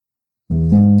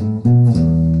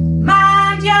Mind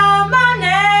your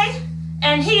money!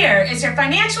 And here is your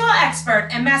financial expert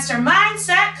and master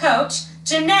mindset coach,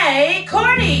 Janae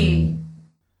Cordy.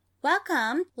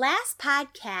 Welcome. Last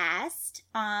podcast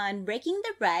on Breaking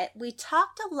the Rut, we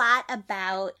talked a lot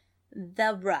about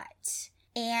the rut.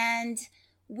 And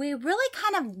we really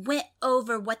kind of went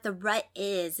over what the rut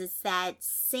is. It's that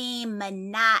same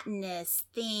monotonous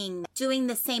thing, doing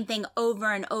the same thing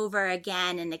over and over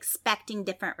again and expecting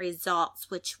different results,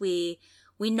 which we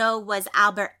know was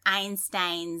Albert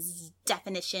Einstein's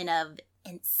definition of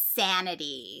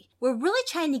insanity. We're really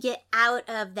trying to get out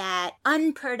of that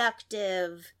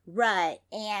unproductive rut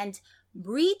and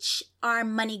reach our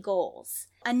money goals.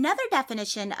 Another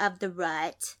definition of the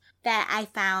rut that I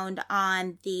found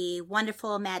on the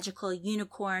wonderful magical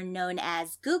unicorn known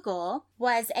as Google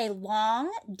was a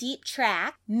long, deep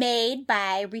track made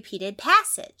by repeated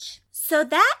passage. So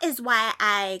that is why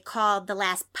I called the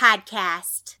last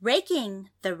podcast Raking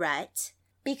the Rut,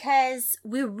 because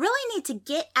we really need to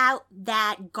get out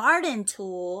that garden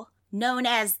tool known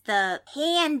as the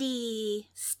handy,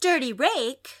 sturdy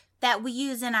rake that we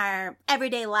use in our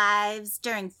everyday lives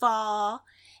during fall.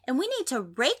 And we need to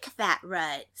rake that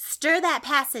rut, stir that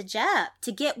passage up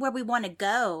to get where we want to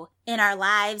go in our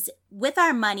lives with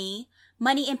our money.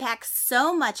 Money impacts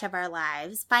so much of our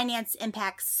lives. Finance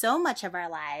impacts so much of our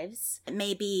lives. It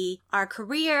may be our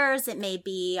careers. It may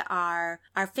be our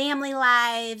family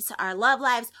lives, our love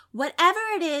lives. Whatever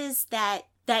it is that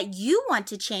you want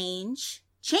to change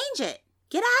it.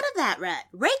 Get out of that rut.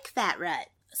 Rake that rut.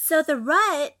 So the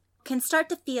rut can start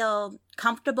to feel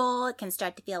comfortable. It can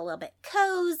start to feel a little bit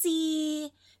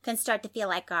cozy. Can start to feel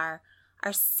like our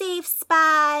safe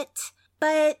spot.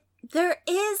 But there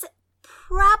is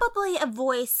probably a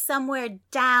voice somewhere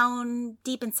down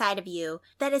deep inside of you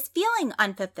that is feeling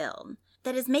unfulfilled,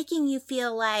 that is making you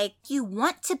feel like you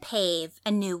want to pave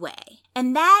a new way.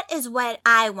 And that is what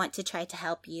I want to try to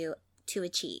help you to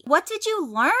achieve. What did you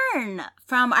learn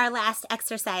from our last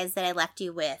exercise that I left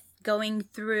you with? Going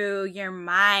through your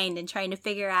mind and trying to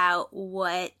figure out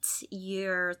what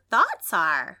your thoughts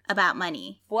are about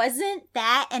money. Wasn't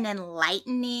that an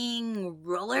enlightening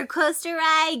roller coaster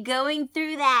ride, going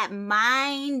through that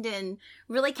mind and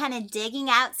really kind of digging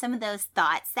out some of those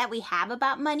thoughts that we have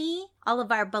about money? All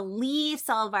of our beliefs,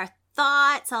 all of our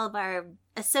thoughts, all of our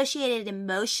associated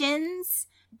emotions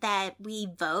that we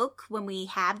evoke when we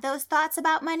have those thoughts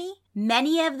about money.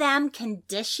 Many of them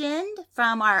conditioned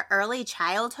from our early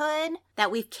childhood that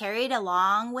we've carried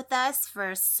along with us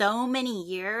for so many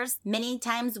years. Many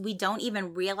times we don't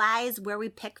even realize where we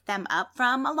picked them up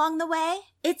from along the way.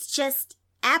 It's just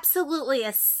absolutely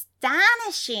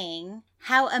astonishing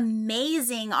how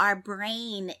amazing our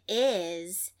brain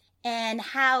is and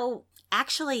how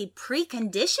actually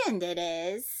preconditioned it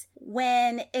is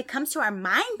when it comes to our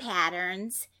mind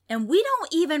patterns, and we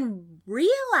don't even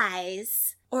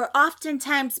realize or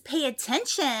oftentimes pay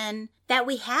attention that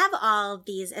we have all of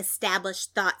these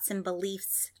established thoughts and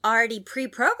beliefs already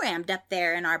pre-programmed up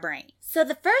there in our brain. So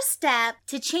the first step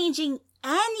to changing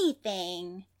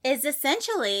anything is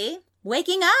essentially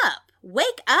waking up.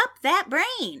 Wake up that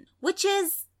brain, which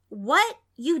is what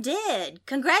you did.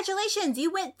 Congratulations,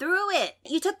 you went through it.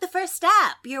 You took the first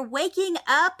step. You're waking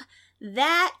up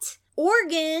that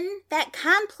organ, that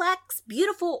complex,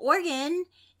 beautiful organ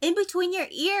in between your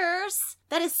ears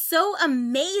that is so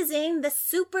amazing, the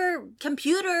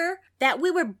supercomputer that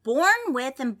we were born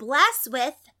with and blessed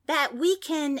with that we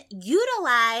can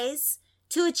utilize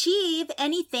to achieve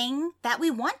anything that we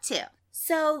want to.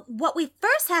 So what we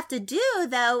first have to do,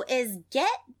 though, is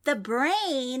get the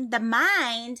brain, the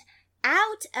mind,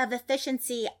 out of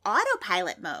efficiency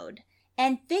autopilot mode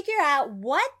and figure out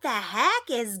what the heck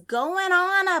is going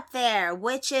on up there,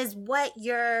 which is what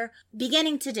you're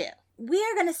beginning to do. We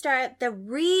are going to start the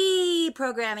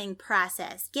reprogramming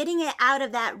process, getting it out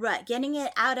of that rut, getting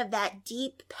it out of that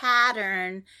deep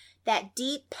pattern, that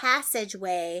deep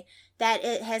passageway that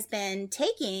it has been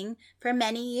taking for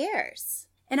many years.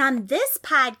 And on this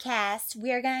podcast,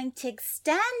 we are going to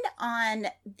extend on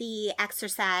the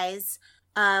exercise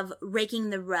of raking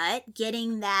the rut,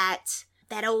 getting that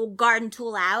old garden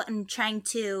tool out and trying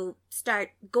to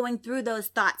start going through those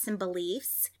thoughts and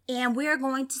beliefs. And we're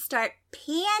going to start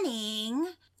panning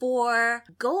for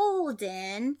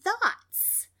golden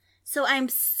thoughts. So I'm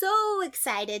so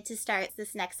excited to start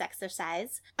this next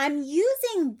exercise. I'm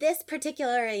using this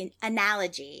particular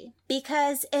analogy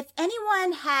because if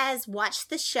anyone has watched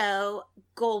the show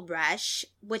Gold Rush,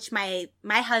 which my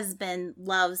husband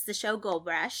loves the show Gold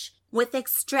Rush, with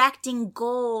extracting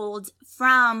gold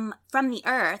from the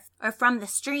earth or from the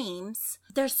streams.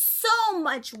 There's so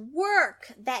much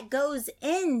work that goes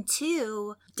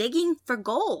into digging for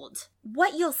gold.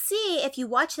 What you'll see if you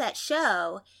watch that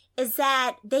show is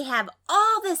that they have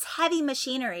all this heavy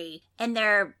machinery and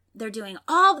they're doing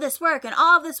all of this work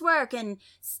and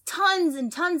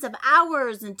tons of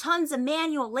hours and tons of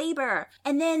manual labor.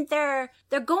 And then they're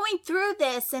going through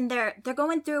this and they're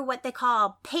going through what they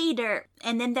call pay dirt.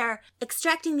 And then they're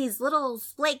extracting these little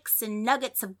flakes and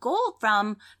nuggets of gold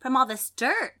from all this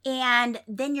dirt. And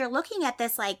then you're looking at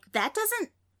this like, that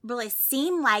doesn't really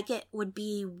seem like it would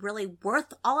be really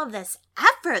worth all of this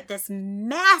effort, this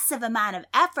massive amount of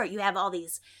effort. You have all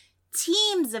these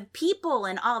teams of people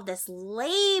and all of this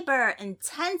labor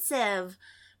intensive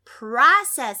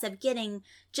process of getting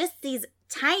just these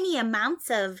tiny amounts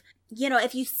of,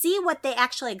 if you see what they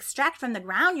actually extract from the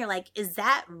ground, you're like, is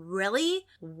that really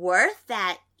worth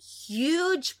that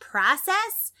huge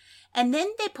process? And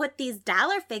then they put these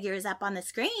dollar figures up on the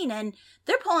screen and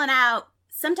they're pulling out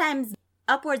sometimes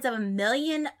upwards of $1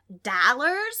 million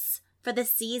for the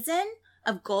season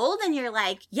of gold. And you're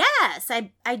like, yes,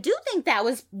 I do think that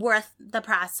was worth the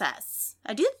process.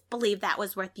 I do believe that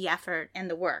was worth the effort and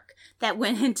the work that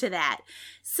went into that.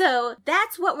 So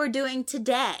that's what we're doing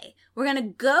today. We're going to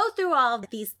go through all of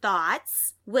these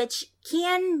thoughts, which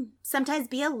can sometimes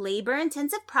be a labor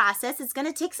intensive process. It's going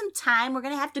to take some time. We're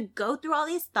going to have to go through all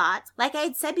these thoughts. Like I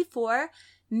had said before,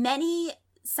 many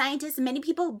scientists and many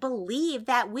people believe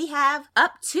that we have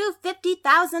up to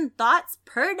 50,000 thoughts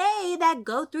per day that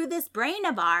go through this brain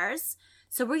of ours.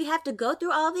 So we have to go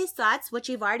through all of these thoughts, which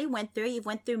you've already went through. You've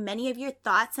went through many of your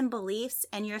thoughts and beliefs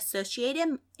and your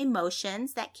associated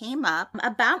emotions that came up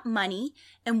about money.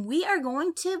 And we are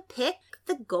going to pick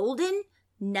the golden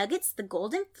nuggets, the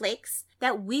golden flakes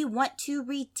that we want to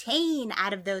retain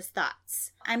out of those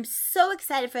thoughts. I'm so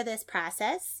excited for this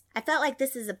process. I felt like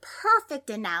this is a perfect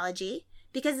analogy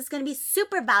because it's going to be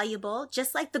super valuable,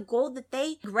 just like the gold that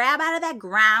they grab out of that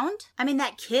ground. I mean,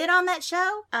 that kid on that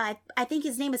show, I think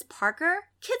his name is Parker.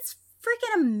 Kid's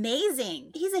freaking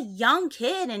amazing. He's a young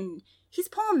kid and he's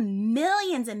pulling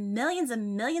millions and millions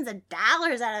and millions of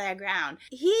dollars out of that ground.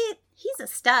 He's a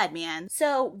stud, man.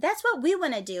 So that's what we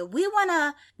want to do. We want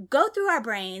to go through our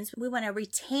brains. We want to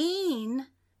retain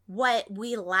what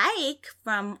we like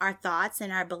from our thoughts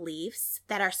and our beliefs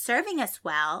that are serving us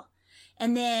well.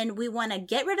 And then we want to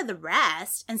get rid of the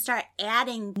rest and start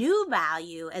adding new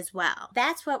value as well.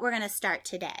 That's what we're going to start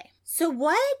today. So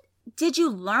what did you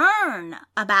learn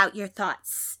about your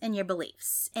thoughts and your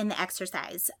beliefs in the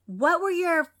exercise? What were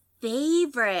your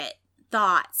favorite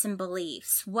thoughts and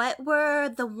beliefs? What were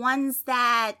the ones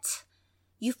that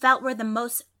you felt were the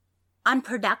most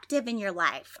unproductive in your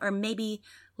life, or maybe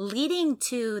leading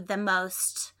to the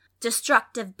most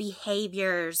destructive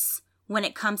behaviors when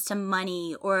it comes to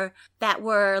money, or that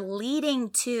were leading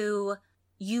to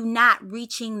you not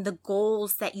reaching the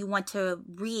goals that you want to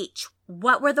reach?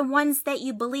 What were the ones that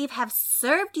you believe have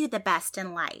served you the best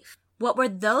in life? What were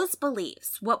those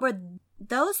beliefs? What were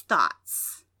those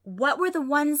thoughts? What were the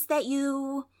ones that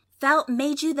you felt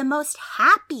made you the most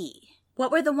happy? What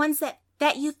were the ones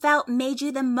that you felt made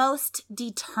you the most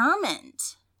determined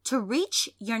to reach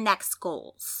your next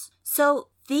goals? So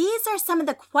these are some of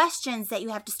the questions that you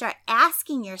have to start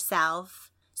asking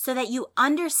yourself so that you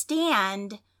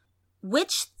understand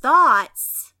which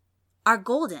thoughts are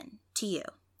golden to you.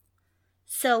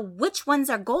 So which ones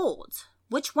are gold?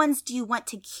 Which ones do you want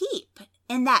to keep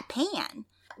in that pan?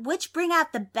 Which bring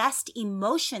out the best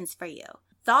emotions for you?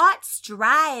 Thoughts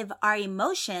drive our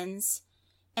emotions,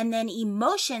 and then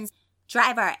emotions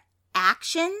drive our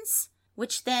actions,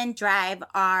 which then drive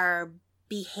our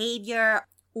behavior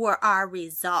or our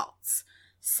results.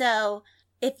 So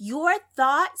if your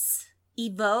thoughts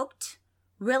evoked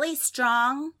really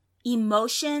strong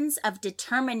emotions of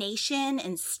determination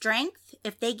and strength,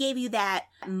 if they gave you that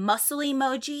muscle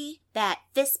emoji, that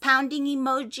fist pounding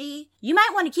emoji, you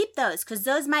might want to keep those because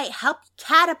those might help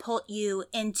catapult you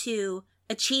into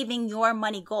achieving your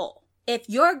money goal. If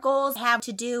your goals have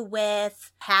to do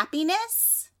with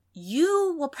happiness,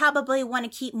 you will probably want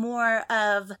to keep more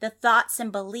of the thoughts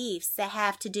and beliefs that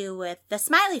have to do with the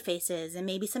smiley faces and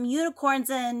maybe some unicorns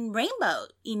and rainbow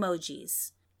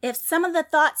emojis. If some of the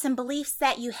thoughts and beliefs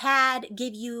that you had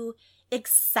give you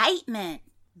excitement,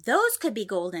 those could be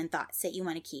golden thoughts that you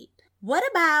want to keep. What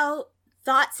about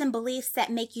thoughts and beliefs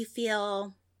that make you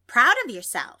feel proud of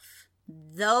yourself?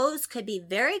 Those could be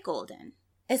very golden.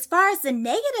 As far as the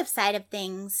negative side of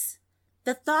things,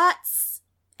 the thoughts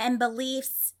and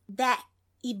beliefs that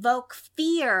evoke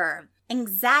fear,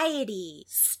 anxiety,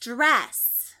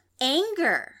 stress,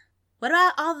 anger, What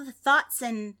about all the thoughts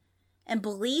and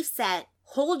beliefs that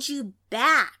hold you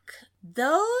back?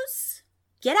 Those,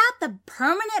 get out the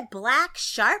permanent black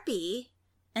Sharpie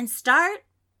and start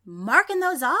marking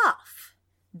those off.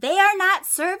 They are not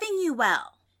serving you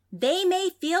well. They may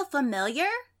feel familiar,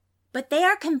 but they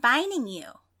are confining you.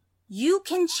 You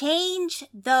can change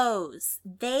those.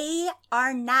 They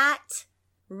are not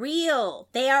real.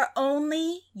 They are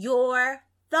only your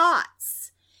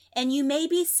thoughts. And you may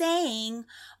be saying,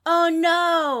 oh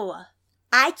no,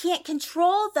 I can't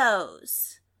control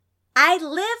those. I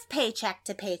live paycheck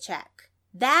to paycheck.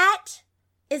 That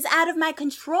is out of my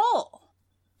control.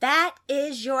 That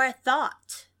is your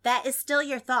thought. That is still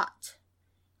your thought.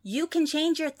 You can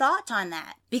change your thought on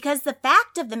that, because the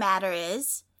fact of the matter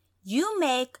is you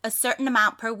make a certain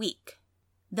amount per week.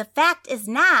 The fact is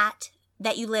not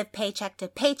that you live paycheck to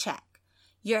paycheck.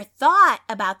 Your thought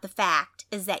about the fact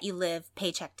is that you live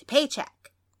paycheck to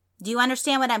paycheck. Do you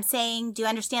understand what I'm saying? Do you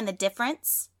understand the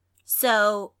difference?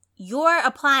 So you're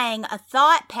applying a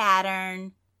thought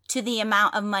pattern to the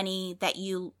amount of money that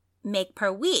you make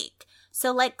per week.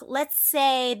 So let's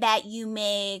say that you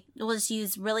make, we'll just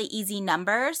use really easy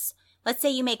numbers. Let's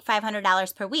say you make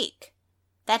 $500 per week.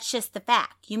 That's just the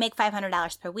fact. You make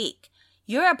 $500 per week.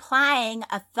 You're applying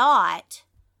a thought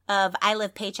of I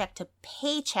live paycheck to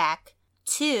paycheck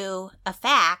to a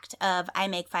fact of I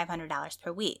make $500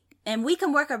 per week. And we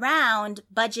can work around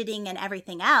budgeting and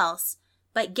everything else,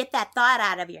 but get that thought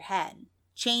out of your head.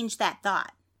 Change that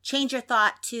thought. Change your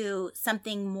thought to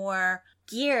something more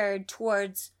geared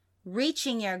towards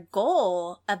reaching your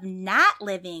goal of not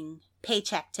living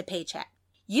paycheck to paycheck.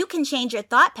 You can change your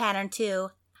thought pattern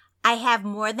to, I have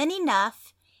more than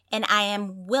enough and I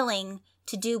am willing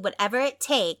to do whatever it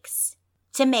takes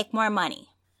to make more money.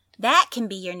 That can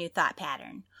be your new thought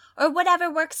pattern, or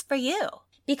whatever works for you.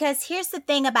 Because here's the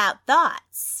thing about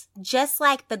thoughts. Just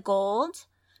like the gold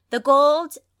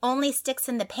only sticks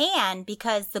in the pan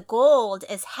because the gold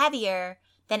is heavier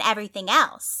than everything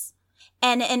else.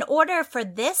 And in order for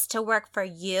this to work for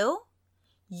you,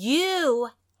 you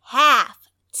have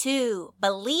to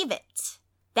believe it.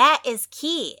 That is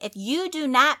key. If you do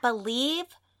not believe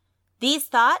these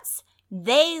thoughts,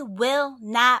 they will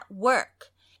not work.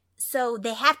 So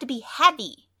they have to be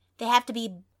heavy. They have to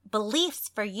be beliefs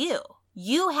for you.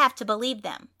 You have to believe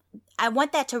them. I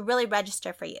want that to really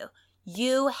register for you.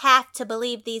 You have to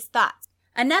believe these thoughts.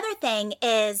 Another thing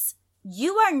is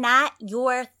you are not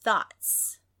your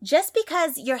thoughts. Just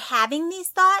because you're having these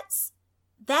thoughts,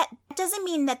 that doesn't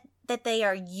mean that they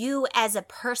are you as a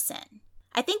person.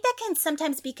 I think that can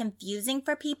sometimes be confusing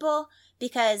for people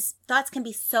because thoughts can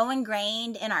be so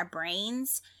ingrained in our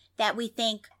brains that we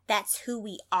think that's who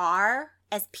we are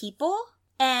as people.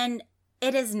 And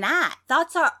it is not.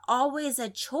 Thoughts are always a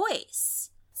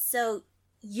choice. So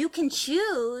you can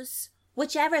choose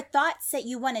whichever thoughts that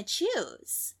you want to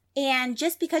choose. And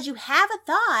just because you have a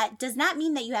thought does not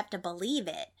mean that you have to believe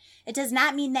it. It does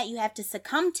not mean that you have to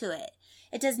succumb to it.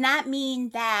 It does not mean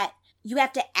that you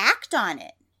have to act on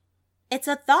it. It's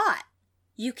a thought.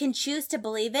 You can choose to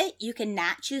believe it. You can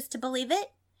not choose to believe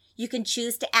it. You can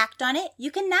choose to act on it.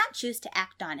 You can not choose to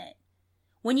act on it.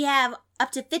 When you have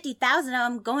up to 50,000 of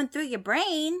them going through your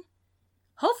brain,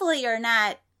 hopefully you're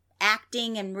not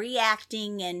acting and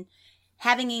reacting and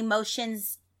having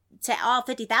emotions to all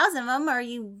 50,000 of them, or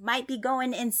you might be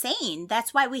going insane.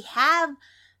 That's why we have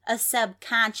a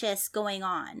subconscious going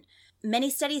on. Many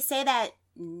studies say that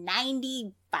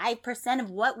 95% of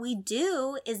what we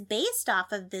do is based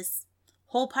off of this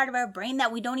whole part of our brain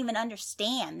that we don't even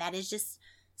understand. That is just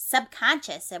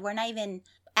subconscious, that we're not even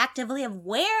actively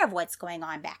aware of what's going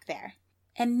on back there.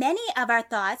 And many of our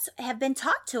thoughts have been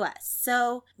taught to us.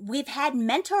 So we've had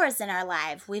mentors in our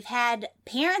life. We've had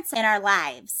parents in our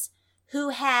lives who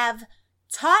have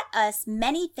taught us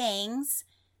many things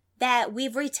that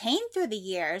we've retained through the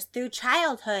years, through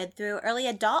childhood, through early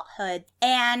adulthood.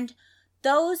 And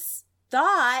those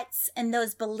thoughts and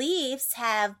those beliefs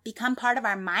have become part of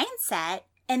our mindset.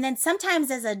 And then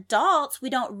sometimes as adults, we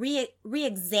don't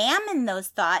re-examine those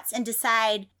thoughts and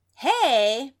decide,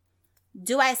 hey,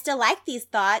 do I still like these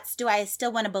thoughts? Do I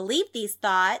still want to believe these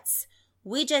thoughts?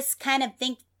 We just kind of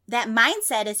think that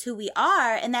mindset is who we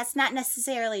are, and that's not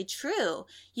necessarily true.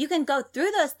 You can go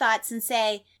through those thoughts and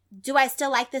say, do I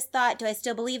still like this thought? Do I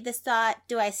still believe this thought?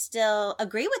 Do I still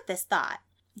agree with this thought?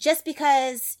 Just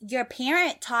because your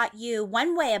parent taught you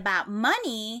one way about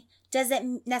money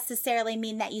doesn't necessarily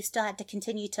mean that you still have to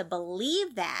continue to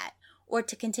believe that or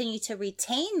to continue to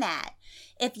retain that.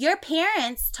 If your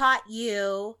parents taught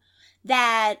you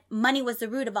that money was the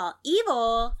root of all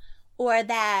evil, or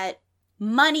that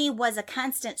money was a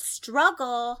constant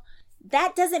struggle,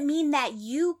 that doesn't mean that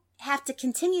you have to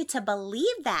continue to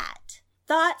believe that.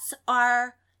 Thoughts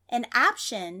are an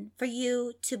option for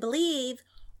you to believe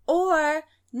or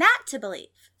not to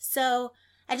believe. So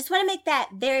I just want to make that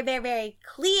very, very, very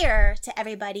clear to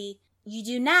everybody. You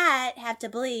do not have to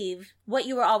believe what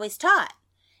you were always taught.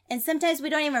 And sometimes we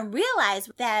don't even realize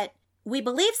that we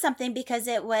believe something because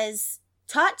it was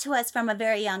taught to us from a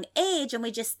very young age, and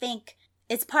we just think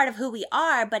it's part of who we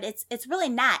are, but it's really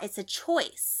not. It's a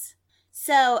choice.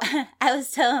 So I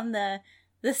was telling the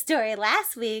story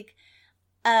last week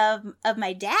of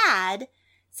my dad.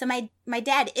 So my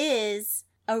dad is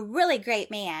a really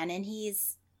great man, and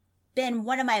he's been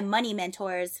one of my money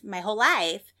mentors my whole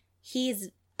life. He's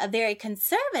a very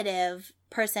conservative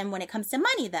person when it comes to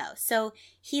money, though. So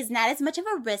he's not as much of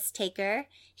a risk taker.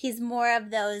 He's more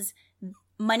of those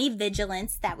money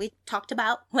vigilance that we talked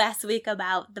about last week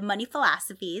about the money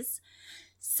philosophies.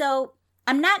 So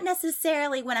I'm not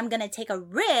necessarily, when I'm going to take a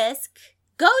risk,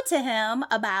 go to him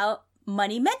about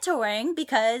money mentoring,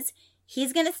 because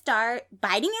he's going to start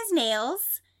biting his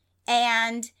nails,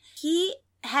 and he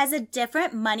has a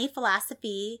different money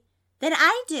philosophy than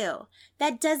I do.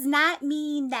 That does not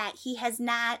mean that he has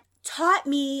not taught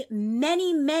me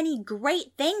many, many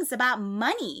great things about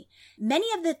money. Many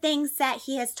of the things that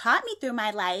he has taught me through my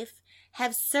life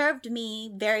have served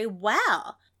me very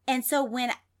well. And so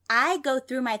when I go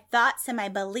through my thoughts and my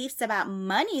beliefs about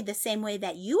money the same way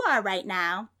that you are right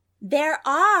now, there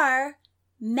are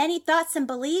many thoughts and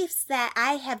beliefs that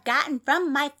I have gotten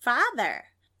from my father.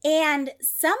 And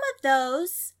some of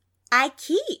those I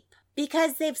keep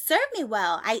because they've served me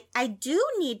well. I do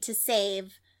need to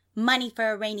save money for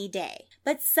a rainy day.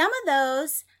 But some of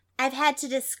those I've had to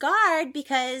discard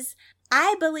because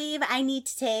I believe I need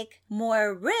to take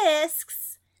more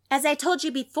risks. As I told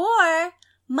you before,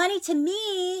 money to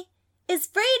me is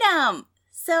freedom.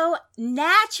 So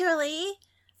naturally,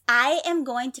 I am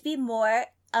going to be more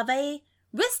of a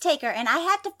risk taker, and I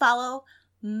have to follow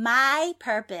my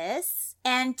purpose.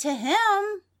 And to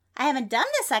him, I haven't done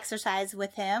this exercise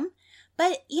with him,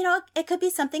 but, it could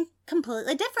be something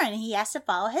completely different. He has to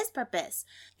follow his purpose.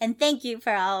 And thank you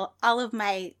for all of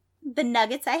the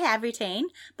nuggets I have retained.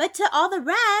 But to all the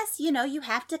rest, you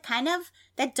have to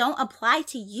that don't apply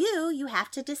to you, you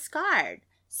have to discard.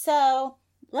 So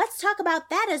let's talk about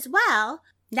that as well.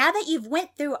 Now that you've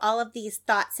went through all of these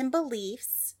thoughts and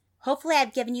beliefs, hopefully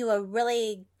I've given you a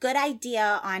really good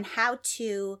idea on how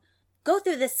to go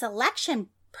through the selection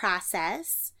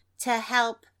process to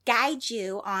help guide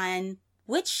you on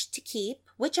which to keep,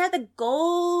 which are the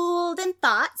golden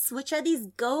thoughts, which are these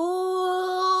golden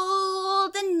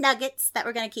nuggets that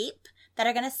we're going to keep, that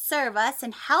are going to serve us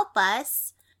and help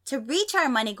us to reach our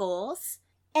money goals.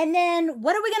 And then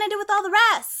what are we going to do with all the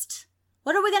rest?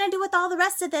 What are we going to do with all the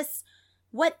rest of this,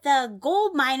 what the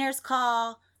gold miners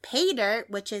call pay dirt,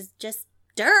 which is just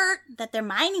dirt that they're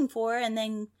mining for and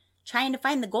then trying to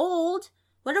find the gold?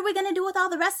 What are we going to do with all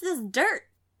the rest of this dirt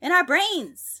in our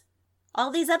brains? All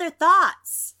these other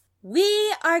thoughts.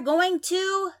 We are going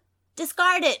to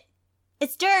discard it.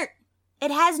 It's dirt.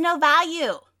 It has no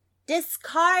value.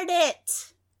 Discard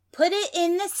it. Put it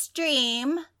in the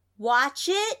stream. Watch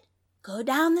it go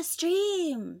down the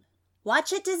stream.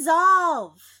 Watch it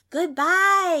dissolve.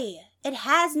 Goodbye. It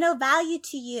has no value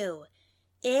to you.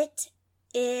 It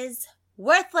is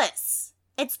worthless.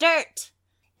 It's dirt.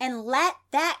 And let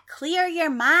that clear your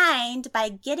mind by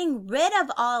getting rid of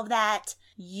all of that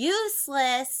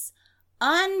useless,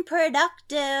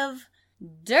 unproductive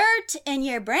dirt in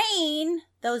your brain,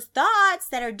 those thoughts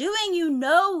that are doing you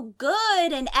no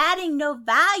good and adding no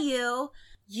value.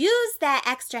 Use that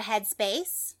extra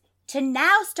headspace to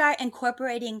now start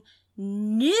incorporating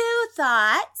new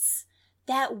thoughts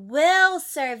that will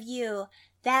serve you,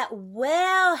 that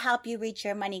will help you reach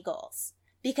your money goals.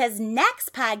 Because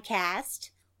next podcast,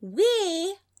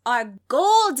 we are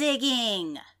goal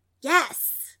digging.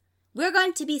 Yes. We're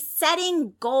going to be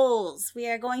setting goals. We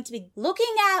are going to be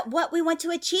looking at what we want to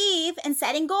achieve and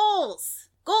setting goals.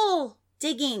 Goal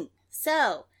digging.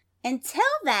 So until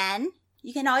then,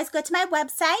 you can always go to my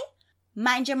website,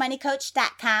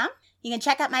 mindyourmoneycoach.com. You can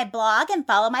check out my blog and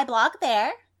follow my blog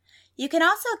there. You can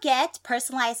also get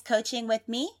personalized coaching with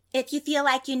me if you feel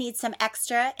like you need some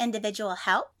extra individual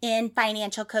help in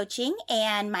financial coaching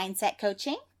and mindset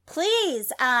coaching.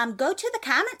 Please go to the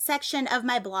comment section of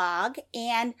my blog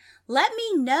and let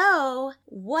me know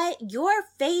what your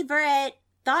favorite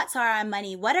thoughts are on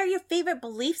money. What are your favorite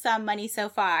beliefs on money so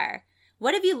far?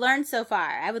 What have you learned so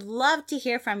far? I would love to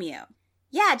hear from you.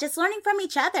 Yeah, just learning from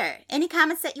each other. Any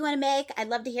comments that you want to make, I'd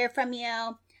love to hear from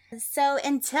you. So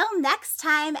until next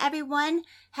time, everyone,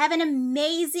 have an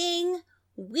amazing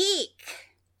week.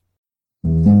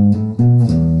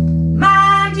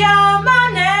 your